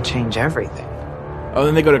moment could change everything. Oh,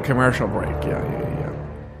 then they go to commercial break. Yeah.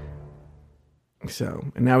 So,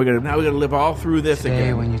 and now we gotta live all through this Today,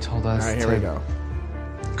 again. when you told us all right, here we go.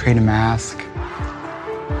 Create a mask,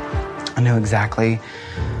 I knew exactly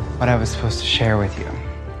what I was supposed to share with you.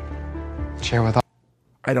 Share with all.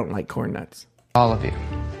 I don't like corn nuts. All of you.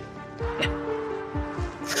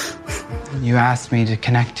 You asked me to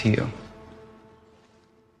connect to you.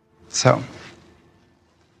 So.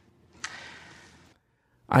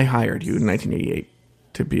 I hired you in 1988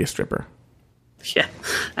 to be a stripper. Yeah.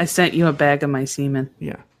 I sent you a bag of my semen.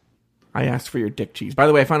 Yeah. I asked for your dick cheese. By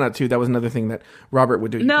the way, I found out too, that was another thing that Robert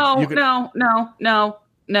would do. No. You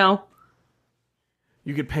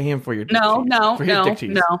could pay him for your dick cheese. For his dick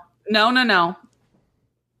cheese. No.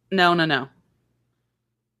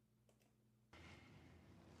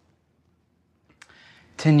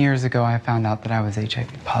 10 years ago, I found out that I was HIV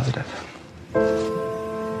positive.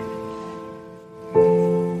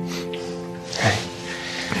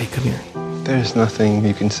 Hey, come here. There's nothing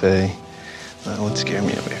you can say that would scare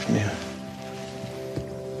me away from you.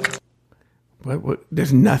 What?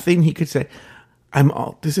 There's nothing he could say.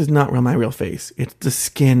 This is not my real face. It's the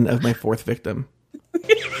skin of my fourth victim. All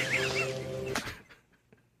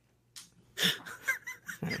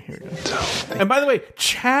right, here we go. And by the way,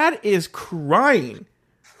 Chad is crying.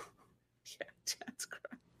 Yeah,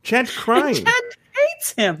 Chad's crying. Chad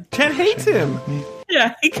hates him. Chad hates him.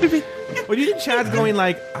 Yeah, he could be. What do you think Chad's going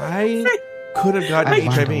like, I could have gotten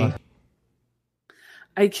HIV.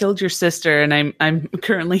 I killed your sister, and I'm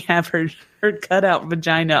currently have her cutout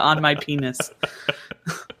vagina on my penis.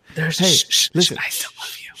 Hey, listen. I still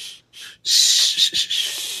love you.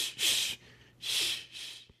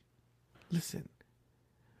 Listen.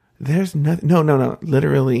 There's nothing. No.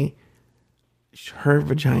 Literally, her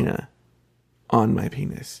vagina on my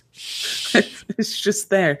penis. It's just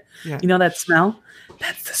there. Yeah. You know that smell?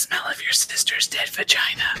 That's the smell of your sister's dead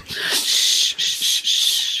vagina.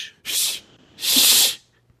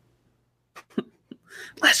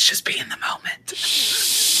 Let's just be in the moment.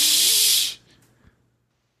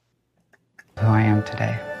 Who I am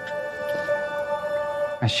today.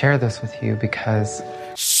 I share this with you because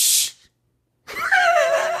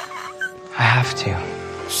I have to.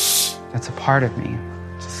 That's a part of me.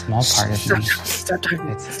 It's a small part of me. Stop talking.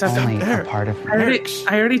 It's only a part of me.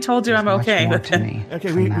 I already told you I'm okay. More to me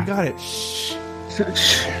Okay, we got it.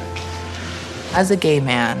 As a gay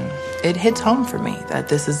man, it hits home for me that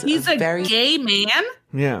this is He's a very gay man?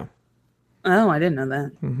 Yeah. Oh, I didn't know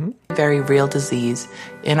that. Mm-hmm. very real disease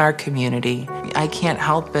in our community. I can't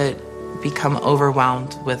help but become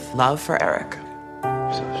overwhelmed with love for Eric.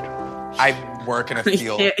 I work in a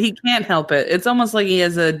field He can't help it. It's almost like he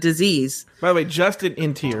has a disease. By the way, Justin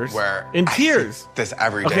in tears. where In I tears. see this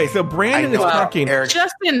every day. Okay, so Brandon is I know talking. Eric,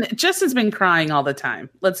 Justin's been crying all the time.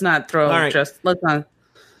 Let's not throw All right. let's not.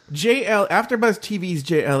 JL, AfterBuzz TV's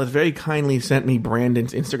JL has very kindly sent me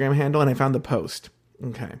Brandon's Instagram handle, and I found the post.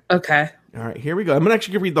 Okay. Okay. All right, here we go. I'm going to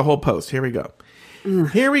actually read the whole post. Here we go.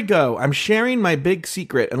 Here we go. I'm sharing my big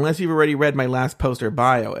secret, unless you've already read my last post or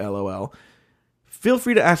bio, LOL. Feel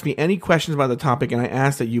free to ask me any questions about the topic, and I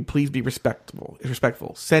ask that you please be respectful.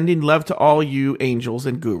 Sending love to all you angels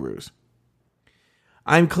and gurus.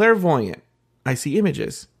 I'm clairvoyant. I see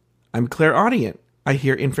images. I'm clairaudient. I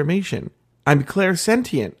hear information. I'm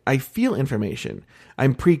clairsentient. I feel information.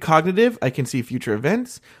 I'm precognitive. I can see future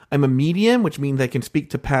events. I'm a medium, which means I can speak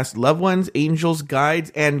to past loved ones, angels,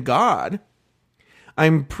 guides, and God.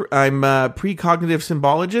 I'm a precognitive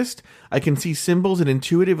symbologist. I can see symbols and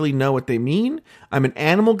intuitively know what they mean. I'm an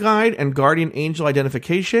animal guide and guardian angel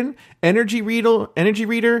identification. Energy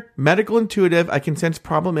reader, medical intuitive. I can sense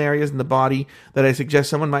problem areas in the body that I suggest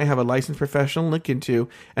someone might have a licensed professional look into.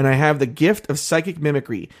 And I have the gift of psychic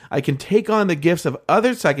mimicry. I can take on the gifts of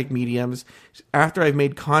other psychic mediums after I've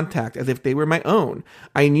made contact as if they were my own.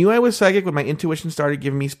 I knew I was psychic when my intuition started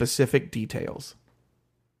giving me specific details.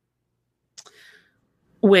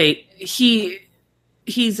 Wait, he's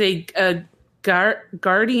a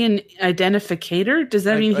guardian identificator? Does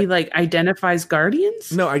that mean he identifies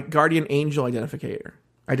guardians? No, guardian angel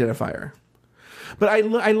identifier. But I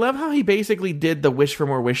love how he basically did the wish for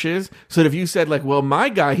more wishes. So that if you said like, well, my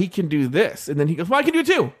guy, he can do this, and then he goes, well, I can do it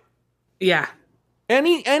too. Yeah.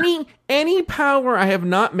 Any power I have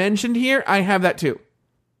not mentioned here, I have that too.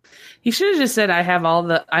 He should have just said, I have all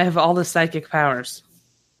the psychic powers.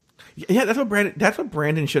 Yeah, that's what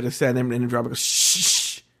Brandon should have said. And then Robert goes,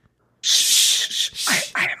 shh.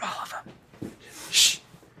 I have all of them. Shh.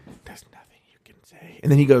 There's nothing you can say. And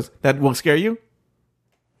then he goes, that will scare you?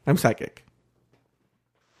 I'm psychic.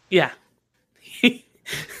 Yeah.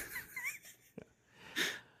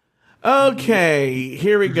 Okay,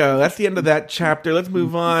 here we go. That's the end of that chapter. Let's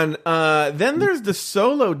move on. Then there's the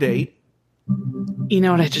solo date. You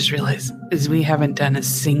know what I just realized is we haven't done a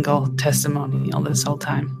single testimonial this whole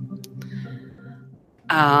time.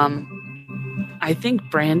 I think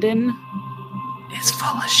Brandon is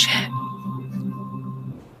full of shit.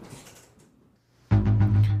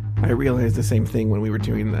 I realized the same thing when we were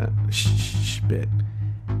doing the shh bit.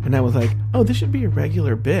 And I was like, oh, this should be a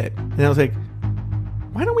regular bit. And I was like,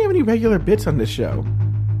 why don't we have any regular bits on this show?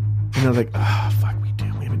 And I was like, oh, fuck, we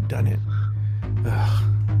do. We haven't done it. Ugh.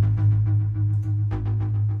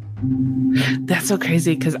 That's so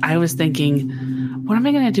crazy because I was thinking, what am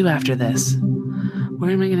I going to do after this? Where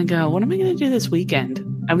am I going to go? What am I going to do this weekend?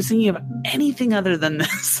 I was thinking of anything other than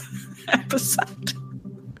this episode.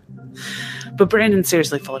 But Brandon's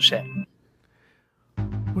seriously full of shit.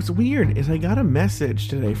 What's weird is I got a message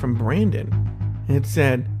today from Brandon. And it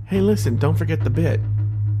said, hey, listen, don't forget the bit.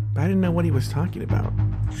 But I didn't know what he was talking about.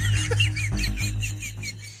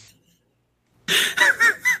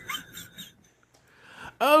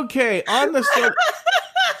 Okay, on the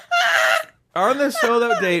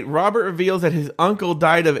solo date, Robert reveals that his uncle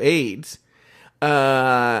died of AIDS,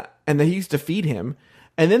 and that he used to feed him.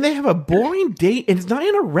 And then they have a boring date, and it's not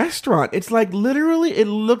in a restaurant. It's like literally, it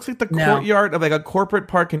looks like the courtyard of like a corporate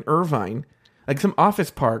park in Irvine, like some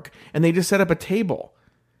office park, and they just set up a table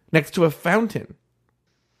next to a fountain.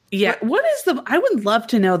 Yeah, I would love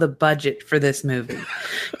to know the budget for this movie.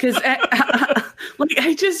 Because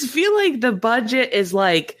I just feel like the budget is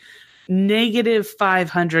like negative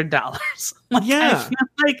 $500. Yeah. I feel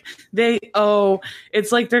like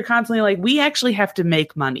it's like they're constantly like, we actually have to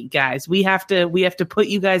make money, guys. We have to put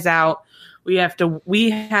you guys out. We have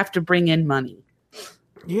to bring in money.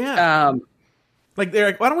 Yeah. Like they're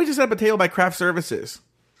like, why don't we just set up a table by craft services?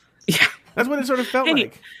 Yeah. That's what it sort of felt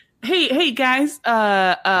like. Hey guys,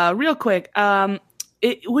 real quick,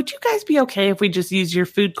 would you guys be okay if we just use your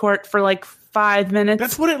food court for like 5 minutes?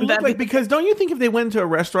 That's what it looked like, because don't you think if they went to a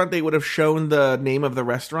restaurant, they would have shown the name of the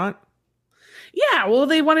restaurant? Yeah, well,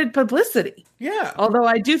 they wanted publicity. Yeah. Although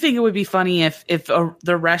I do think it would be funny if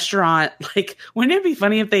the restaurant, like, wouldn't it be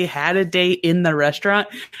funny if they had a date in the restaurant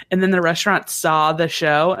and then the restaurant saw the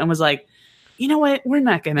show and was like, you know what, we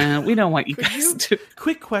don't want you guys to.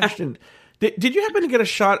 Quick question. Did you happen to get a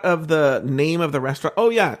shot of the name of the restaurant? Oh,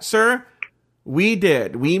 yeah, sir. We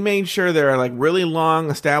did. We made sure there are like really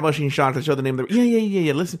long establishing shots that show the name of the.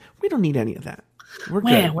 Yeah. Listen, we don't need any of that. We're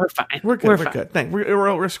good. Yeah, we're fine. We're good. We're good. Thanks.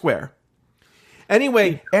 We're square.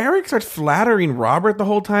 Anyway, Eric starts flattering Robert the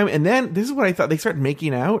whole time, and then this is what I thought. They start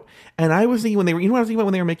making out, and I was thinking when they were. You know what I was thinking about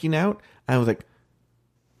when they were making out? I was like,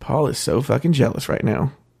 Paul is so fucking jealous right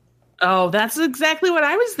now. Oh, that's exactly what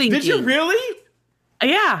I was thinking. Did you really?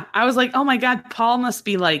 Yeah, I was like, oh my God, Paul must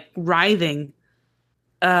be like writhing.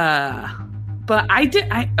 But I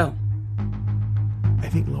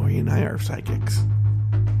think Lori and I are psychics.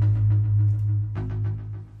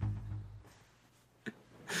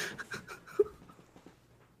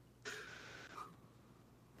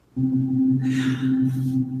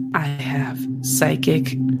 I have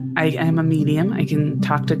psychic. I'm a medium. I can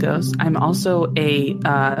talk to ghosts. I'm also a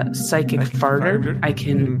psychic farter. I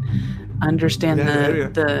can understand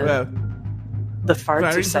the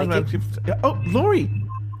farts are psychic. Oh, Lori,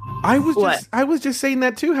 I was just saying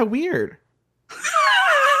that too. How weird.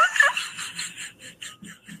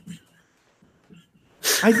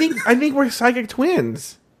 I think we're psychic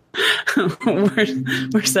twins.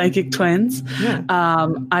 we're psychic twins. Yeah.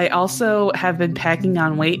 I also have been packing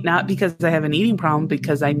on weight, not because I have an eating problem,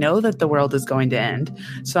 because I know that the world is going to end.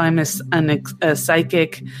 So I'm a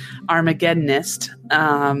psychic Armageddonist.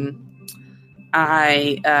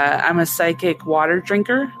 I'm a psychic water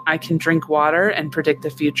drinker. I can drink water and predict the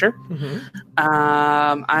future. Mm-hmm.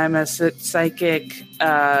 I'm a psychic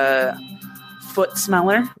foot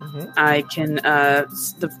smeller. Mm-hmm. I can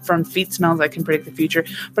from feet smells I can predict the future,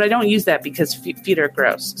 but I don't use that because feet are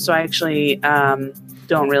gross. So I actually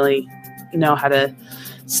don't really know how to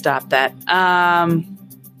stop that. I'm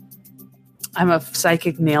a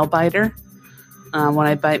psychic nail biter. When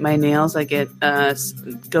I bite my nails, I get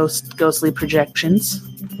ghostly projections.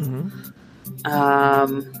 Mm-hmm.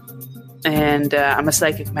 And I'm a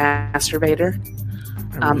psychic masturbator.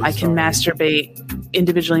 I can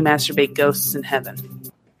individually masturbate ghosts in heaven,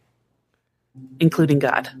 including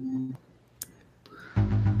God.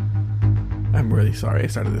 I'm really sorry I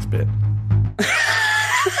started this bit.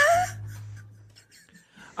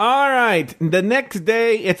 All right. The next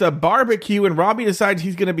day, it's a barbecue, and Robbie decides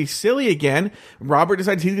he's going to be silly again. Robert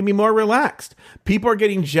decides he's going to be more relaxed. People are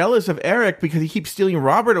getting jealous of Eric because he keeps stealing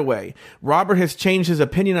Robert away. Robert has changed his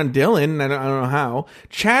opinion on Dylan. I don't know how.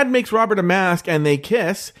 Chad makes Robert a mask, and they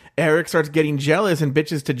kiss. Eric starts getting jealous and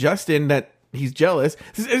bitches to Justin that he's jealous.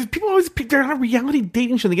 People always, they're on a reality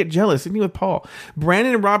dating show. They get jealous. Same thing with Paul.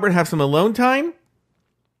 Brandon and Robert have some alone time.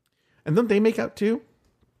 And don't they make out too?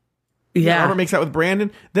 Yeah. Robert makes out with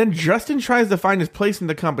Brandon. Then Justin tries to find his place in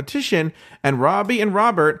the competition, and Robbie and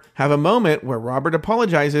Robert have a moment where Robert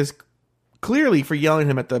apologizes clearly for yelling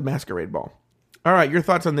at him at the masquerade ball. All right, your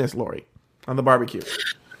thoughts on this, Lori, on the barbecue?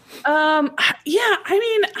 Yeah, I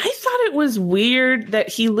mean, I thought it was weird that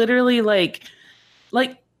he literally like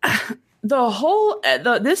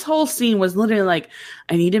this whole scene was literally like,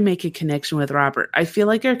 I need to make a connection with Robert. I feel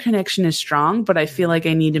like our connection is strong, but I feel like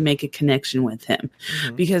I need to make a connection with him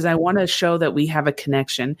because I want to show that we have a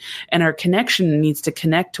connection, and our connection needs to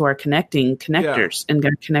connect to our connecting connectors and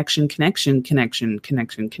get connection.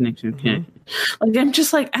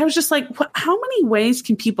 Like I was just like, how many ways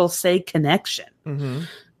can people say connection?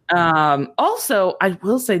 Also, I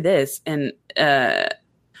will say this, and I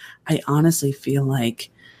honestly feel like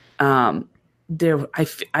I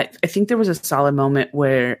think there was a solid moment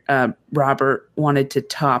where Robert wanted to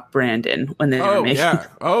top Brandon when they were making. Yeah.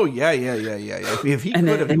 Oh yeah. If he could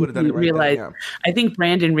have, he would have done it right then, yeah. I think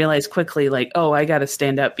Brandon realized quickly, like, oh, I got to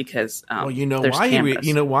stand up because you know why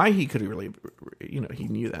he could have really, he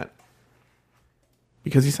knew that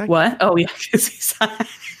because he's psychic. What? Oh yeah, because he's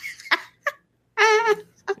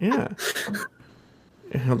yeah.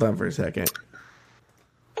 Hold on for a second.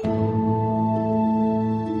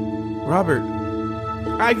 Robert,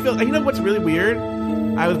 I feel, you know what's really weird?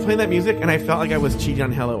 I was playing that music and I felt like I was cheating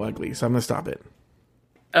on Hello Ugly, so I'm gonna stop it.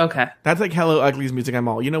 Okay. That's like Hello Ugly's music. I'm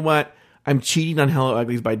all, you know what? I'm cheating on Hello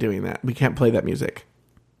Ugly's by doing that. We can't play that music.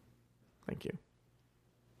 Thank you.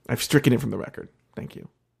 I've stricken it from the record. Thank you.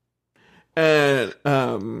 All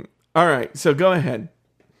right, so go ahead.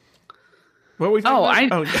 What were we talking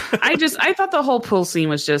about? I thought the whole pool scene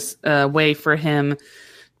was just a way for him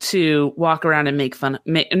to walk around and make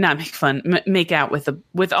out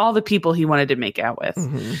with all the people he wanted to make out with,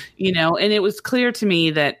 and it was clear to me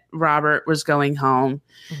that Robert was going home,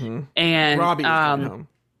 and Robbie was going home.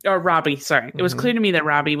 Or Robbie, sorry. It was clear to me that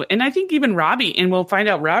Robbie, and I think even Robbie, and we'll find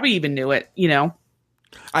out Robbie even knew it,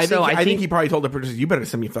 I think he probably told the producers, you better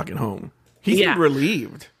send me fucking home. He seemed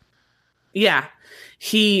relieved. Yeah.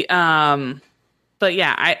 He, but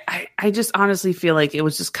yeah, I just honestly feel like it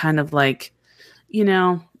was just kind of like, you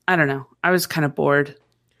know, I don't know. I was kind of bored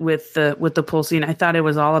with the pool scene. I thought it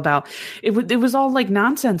was all about it was all like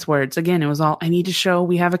nonsense words. Again, it was all, I need to show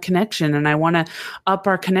we have a connection, and I want to up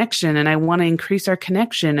our connection, and I want to increase our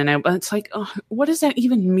connection, and it's like, oh, what does that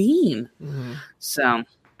even mean? Mm-hmm. So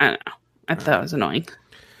I don't know. I thought it was annoying.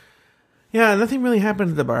 Yeah, nothing really happened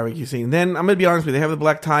at the barbecue scene. Then I'm gonna be honest with you, they have the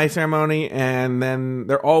black tie ceremony, and then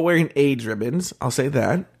they're all wearing AIDS ribbons. I'll say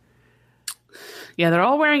that. Yeah, they're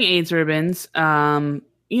all wearing AIDS ribbons.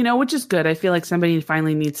 You know, which is good. I feel like somebody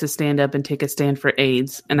finally needs to stand up and take a stand for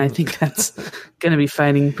AIDS, and I think that's going to be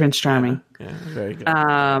Fighting Prince Charming. Yeah, very good.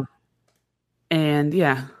 And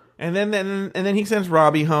yeah. And then he sends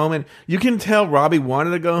Robbie home, and you can tell Robbie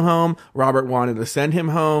wanted to go home. Robert wanted to send him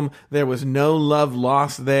home. There was no love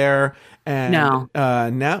lost there. And no.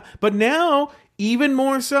 Now, even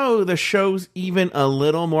more so, the show's even a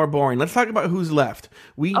little more boring. Let's talk about who's left.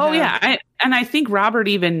 I think Robert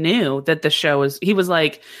even knew that the show was. He was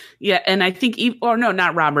like, yeah, and I think,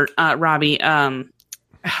 not Robert, Robbie.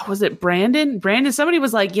 Was it Brandon? Somebody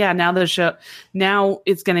was like, yeah, now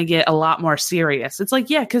it's going to get a lot more serious. It's like,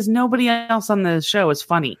 yeah, because nobody else on the show is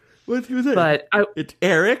funny. Who's it? But it's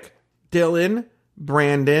Eric, Dylan,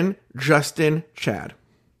 Brandon, Justin, Chad.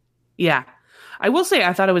 Yeah, I will say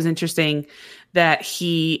I thought it was interesting that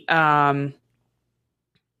he had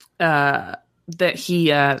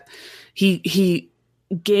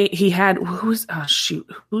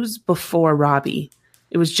who's before Robbie?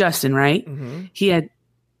 It was Justin, right? Mm-hmm. He had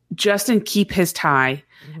Justin keep his tie,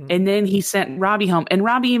 mm-hmm. and then he sent Robbie home. And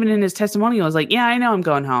Robbie, even in his testimonial, was like, "Yeah, I know I'm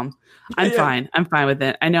going home. I'm fine. I'm fine with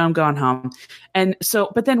it. I know I'm going home." And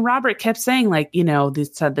so, but then Robert kept saying, like, you know,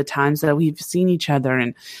 the times that we've seen each other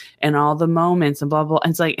and all the moments and blah blah.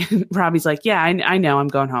 And it's like Robbie's like, "Yeah, I know I'm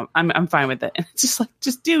going home. I'm fine with it." And it's just like,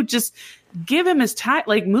 dude, just give him his tie.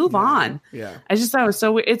 Like, move on. Yeah. I just thought it was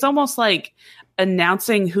so weird. It's almost like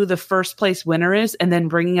announcing who the first place winner is, and then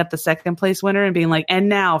bringing up the second place winner and being like, "And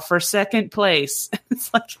now for second place."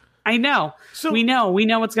 It's like, I know. So we know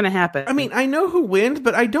what's going to happen. I mean, I know who wins,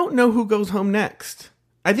 but I don't know who goes home next.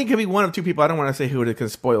 I think it could be one of two people. I don't want to say who it is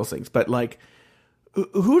because it spoils things, but like,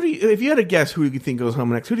 if you had to guess who you think goes home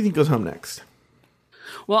next, who do you think goes home next?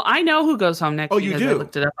 Well, I know who goes home next. Oh, you do? I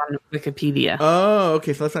looked it up on Wikipedia. Oh,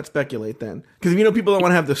 okay. So let's not speculate then, because you know people don't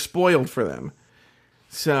want to have this spoiled for them.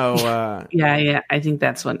 So yeah, I think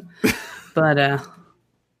that's one. But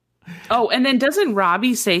and then doesn't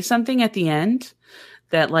Robbie say something at the end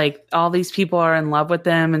that like all these people are in love with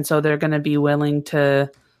them, and so they're going to be willing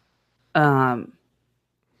to,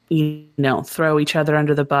 throw each other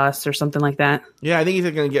under the bus or something like that? Yeah, I think he's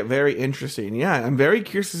going to get very interesting. Yeah, I'm very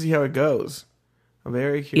curious to see how it goes. I'm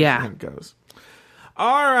very curious how it goes.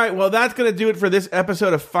 All right, well, that's going to do it for this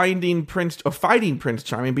episode of Fighting Prince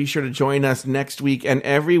Charming. Be sure to join us next week and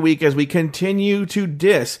every week as we continue to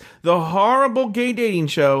diss the horrible gay dating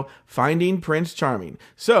show, Finding Prince Charming.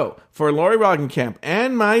 So, for Lori Roggenkamp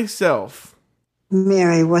and myself...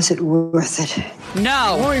 Mary, was it worth it?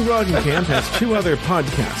 No! Lori Roggenkamp has two other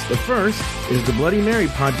podcasts. The first is the Bloody Mary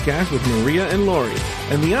podcast with Maria and Lori,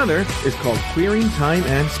 and the other is called Queering Time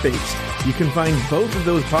and Space. You can find both of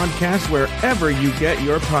those podcasts wherever you get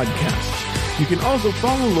your podcasts. You can also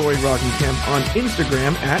follow Lori Roggenkamp on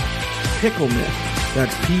Instagram at PickleMyth.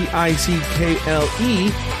 That's PickleMyth.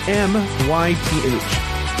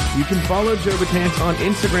 You can follow Joe Betance on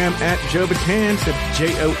Instagram at Joe Betance. That's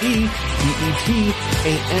JoeBetance.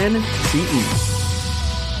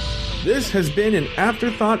 This has been an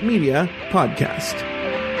Afterthought Media podcast.